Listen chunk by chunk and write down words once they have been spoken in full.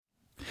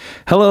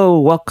Hello,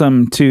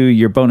 welcome to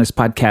your bonus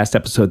podcast,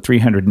 episode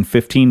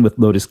 315 with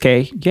Lotus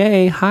K.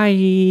 Yay,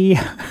 hi.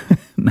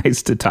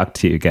 Nice to talk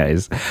to you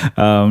guys.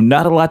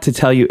 Not a lot to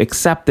tell you,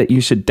 except that you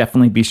should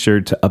definitely be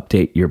sure to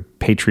update your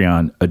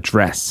Patreon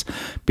address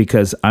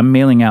because I'm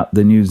mailing out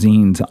the new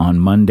zines on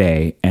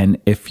Monday. And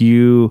if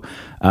you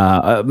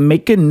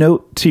make a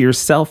note to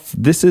yourself,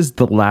 this is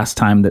the last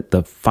time that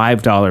the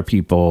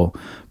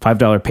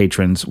 $5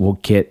 patrons will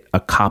get a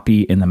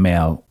copy in the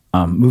mail.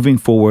 Moving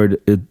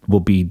forward, it will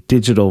be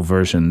digital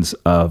versions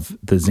of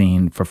the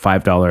zine for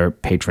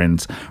 $5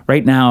 patrons.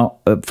 Right now,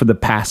 for the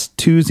past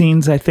two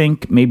zines, I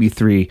think, maybe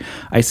three,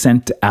 I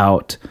sent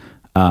out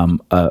a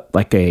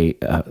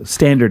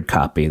standard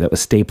copy that was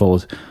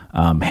stapled,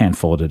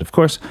 hand-folded, of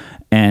course,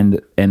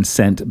 and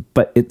sent.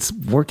 But it's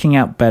working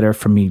out better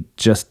for me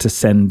just to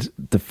send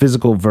the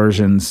physical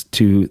versions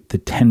to the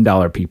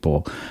 $10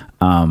 people.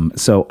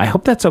 So I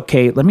hope that's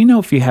okay. Let me know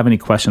if you have any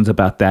questions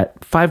about that.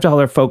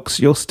 $5 folks,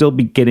 you'll still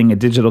be getting a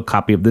digital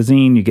copy of the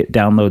zine. You get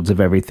downloads of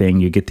everything.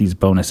 You get these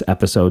bonus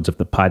episodes of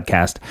the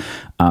podcast.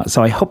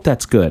 So I hope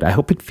that's good. I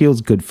hope it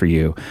feels good for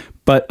you.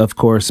 But of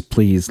course,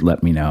 please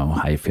let me know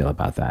how you feel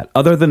about that.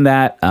 Other than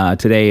that,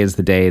 today is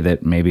the day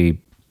that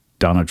maybe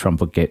Donald Trump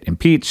will get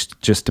impeached,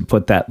 just to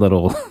put that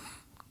little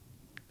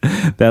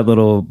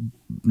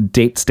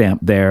date stamp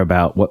there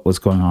about what was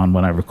going on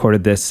when I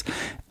recorded this.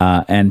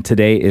 And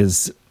today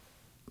is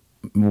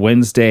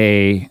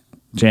Wednesday,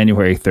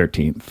 January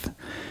 13th.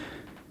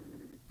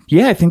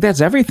 Yeah, I think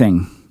that's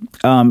everything.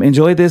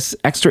 Enjoy this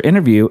extra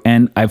interview.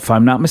 And if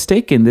I'm not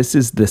mistaken, this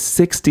is the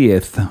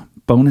 60th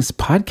bonus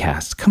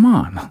podcast. Come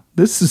on.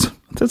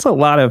 That's a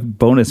lot of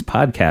bonus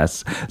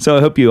podcasts. So I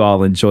hope you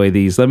all enjoy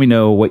these. Let me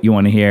know what you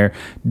want to hear.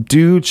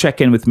 Do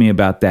check in with me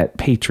about that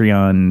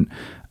Patreon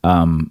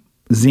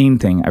zine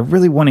thing. I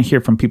really want to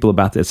hear from people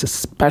about this,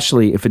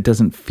 especially if it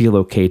doesn't feel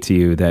okay to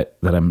you that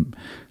I'm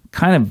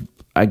kind of,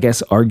 I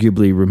guess,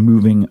 arguably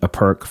removing a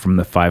perk from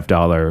the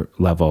 $5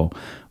 level,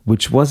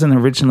 which wasn't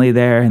originally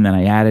there. And then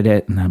I added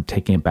it and I'm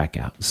taking it back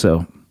out.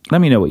 So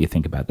let me know what you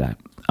think about that.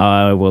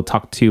 I will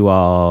talk to you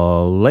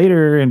all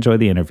later. Enjoy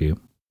the interview.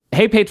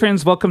 Hey,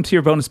 patrons, welcome to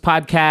your bonus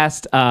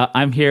podcast.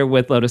 I'm here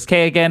with Lotus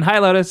K again. Hi,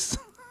 Lotus.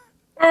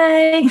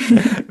 Hi.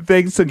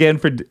 Thanks again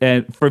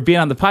for being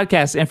on the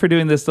podcast and for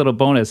doing this little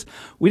bonus.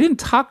 We didn't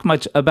talk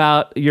much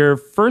about your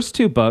first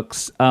two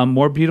books,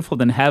 More Beautiful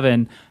Than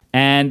Heaven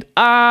and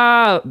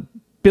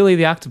Billy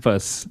the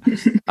Octopus.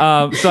 So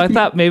I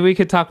thought maybe we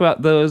could talk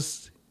about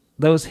those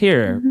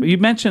here. Mm-hmm. You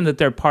mentioned that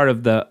they're part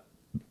of the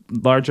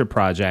larger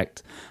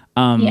project.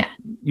 Yeah.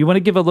 You want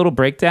to give a little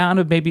breakdown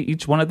of maybe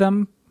each one of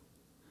them?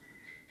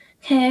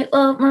 Okay,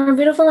 well, More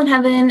Beautiful in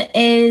Heaven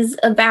is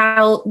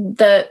about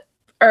the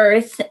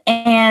earth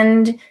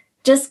and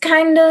just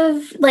kind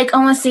of like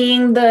almost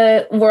seeing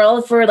the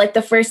world for like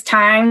the first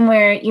time,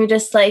 where you're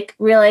just like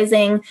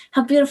realizing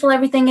how beautiful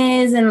everything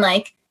is, and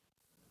like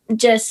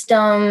just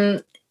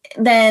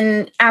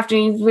then after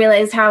you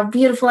realize how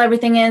beautiful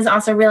everything is,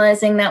 also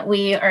realizing that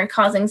we are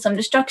causing some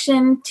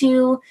destruction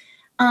to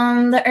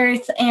the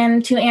earth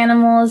and to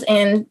animals,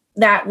 and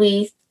that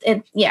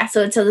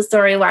so it tells the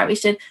story why we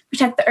should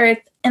protect the earth.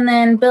 And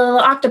then Bill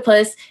the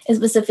Octopus is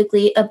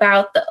specifically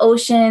about the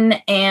ocean,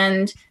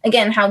 and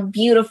again, how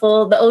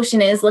beautiful the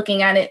ocean is,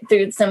 looking at it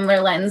through a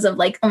similar lens of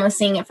like almost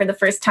seeing it for the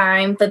first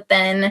time, but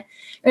then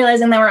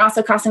realizing that we're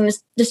also causing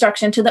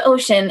destruction to the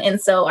ocean, and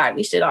so why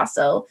we should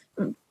also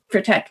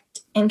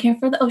protect and care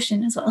for the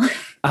ocean as well.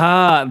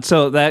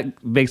 So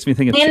that makes me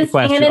think of two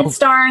questions. And it's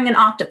starring an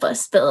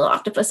octopus, Bill the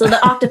Octopus. So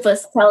the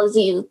octopus tells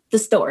you the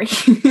story.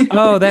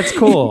 Oh, that's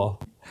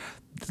cool.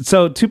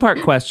 So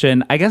two-part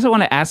question. I guess I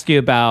want to ask you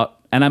about,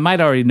 and I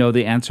might already know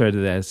the answer to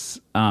this.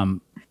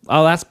 I'll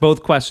ask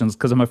both questions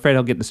because I'm afraid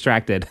I'll get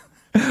distracted.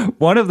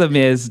 One of them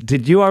is,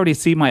 did you already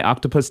see My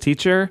Octopus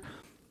Teacher?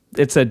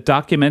 It's a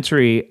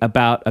documentary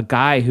about a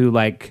guy who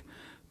like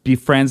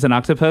befriends an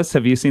octopus.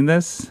 Have you seen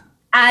this?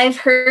 I've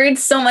heard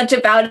so much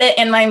about it,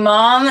 and my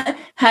mom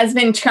has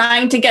been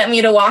trying to get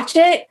me to watch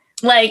it,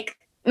 like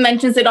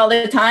mentions it all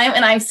the time,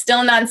 and I've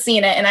still not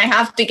seen it, and I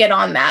have to get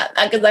on that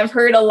because I've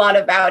heard a lot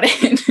about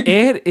it.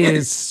 It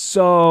is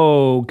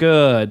so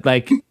good.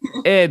 Like,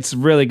 it's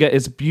really good.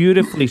 It's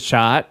beautifully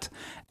shot,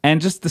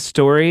 and just the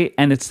story,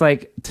 and it's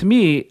like, to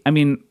me, I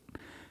mean,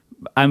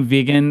 I'm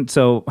vegan,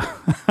 so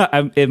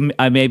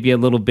I may be a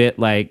little bit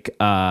like,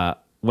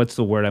 what's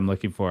the word I'm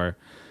looking for?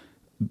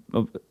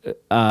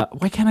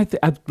 Why can't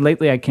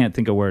lately I can't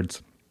think of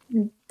words.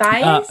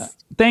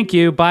 Biased? Thank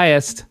you.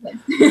 Biased.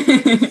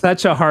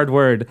 Such a hard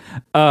word.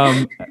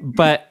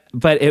 But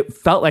it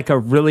felt like a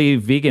really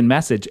vegan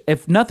message.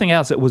 If nothing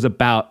else, it was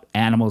about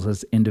animals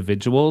as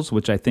individuals,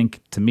 which I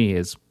think to me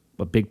is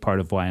a big part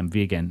of why I'm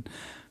vegan.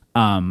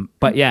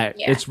 But yeah,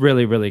 it's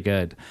really, really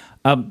good.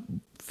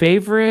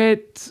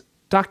 Favorite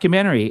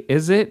documentary,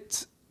 is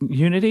it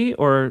Unity,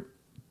 or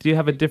do you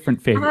have a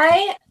different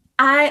favorite?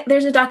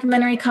 There's a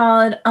documentary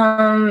called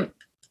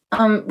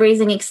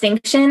Raising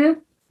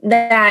Extinction.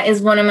 That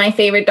is one of my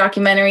favorite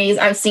documentaries.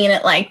 I've seen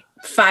it like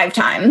 5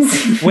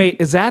 times. Wait,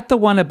 is that the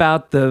one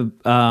about the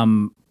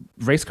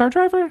race car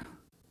driver?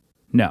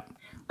 No.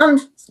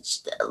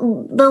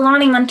 The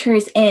Lonnie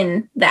Munter's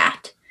in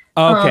that.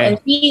 Okay.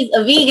 And he's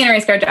a vegan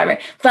race car driver.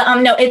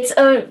 But no, it's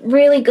a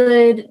really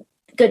good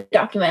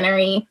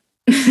documentary.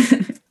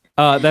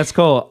 That's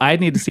cool. I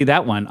need to see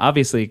that one,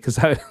 obviously,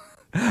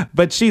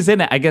 but she's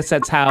in it. I guess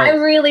that's how. I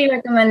really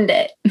recommend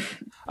it.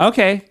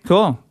 Okay,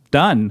 cool.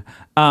 Done.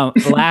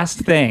 Last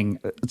thing.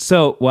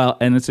 So,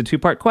 and it's a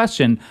two-part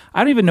question. I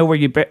don't even know where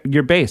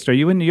you're based. Are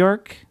you in New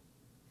York?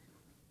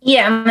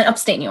 Yeah, I'm in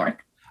upstate New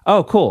York.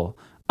 Oh, cool.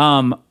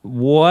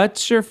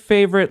 What's your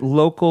favorite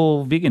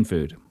local vegan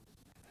food?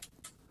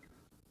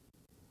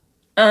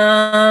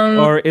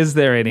 Or is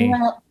there any?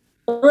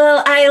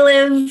 Well, I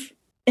live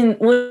in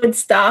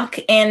Woodstock,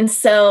 and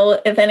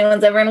so if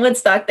anyone's ever in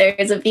Woodstock,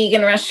 there's a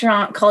vegan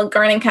restaurant called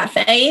Garden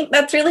Cafe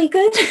that's really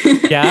good.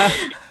 Yeah.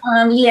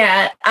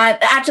 Yeah.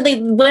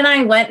 Actually, when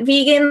I went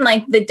vegan,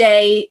 like the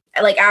day,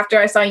 like after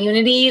I saw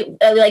Unity,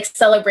 I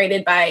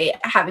celebrated by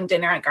having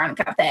dinner at Garden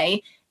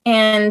Cafe.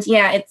 And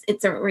yeah,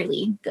 it's a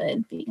really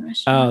good vegan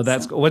restaurant. Oh,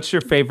 that's cool. What's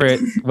your favorite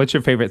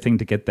thing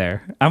to get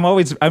there?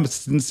 I'm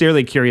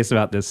sincerely curious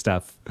about this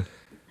stuff.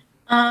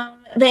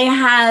 They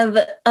have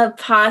a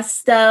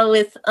pasta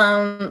with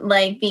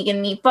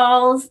vegan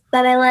meatballs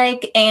that I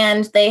like,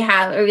 and they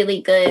have a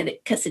really good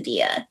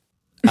quesadilla.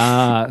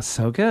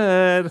 So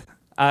good.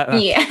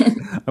 Yeah.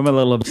 I'm a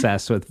little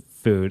obsessed with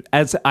food.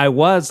 As I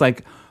was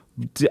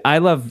I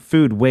love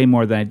food way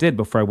more than I did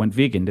before I went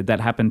vegan. Did that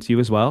happen to you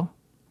as well?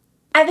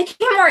 I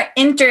became more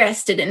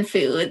interested in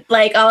food,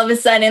 all of a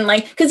sudden,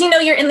 because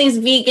you're in these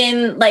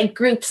vegan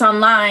groups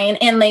online,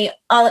 and they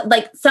all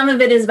some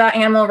of it is about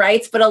animal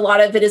rights, but a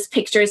lot of it is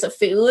pictures of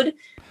food.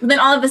 But then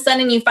all of a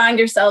sudden you find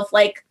yourself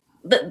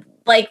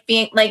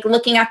being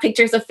looking at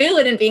pictures of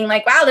food and being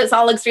like, wow, this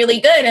all looks really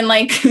good, and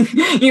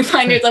you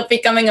find yourself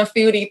becoming a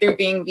foodie through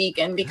being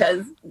vegan,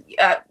 because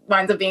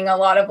winds up being a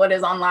lot of what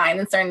is online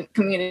in certain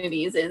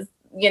communities is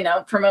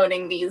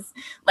promoting these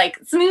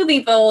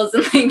smoothie bowls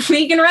and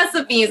vegan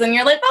recipes, and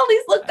you're like, oh,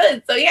 these look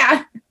good. So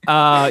yeah.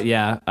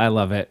 Yeah, I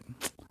love it.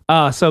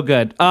 So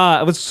good.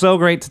 It was so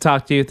great to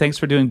talk to you. Thanks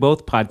for doing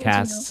both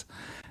podcasts.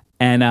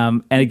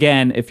 And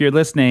again, if you're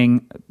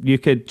listening, you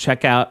could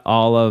check out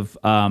all of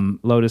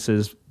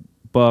Lotus's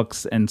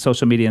books and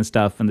social media and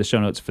stuff in the show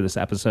notes for this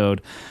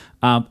episode.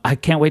 I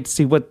can't wait to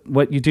see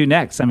what you do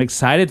next. I'm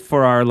excited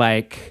for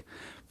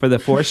for the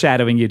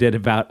foreshadowing you did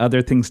about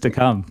other things to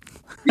come.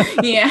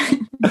 Yeah.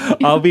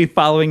 I'll be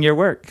following your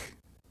work.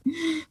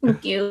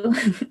 Thank you.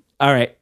 All right.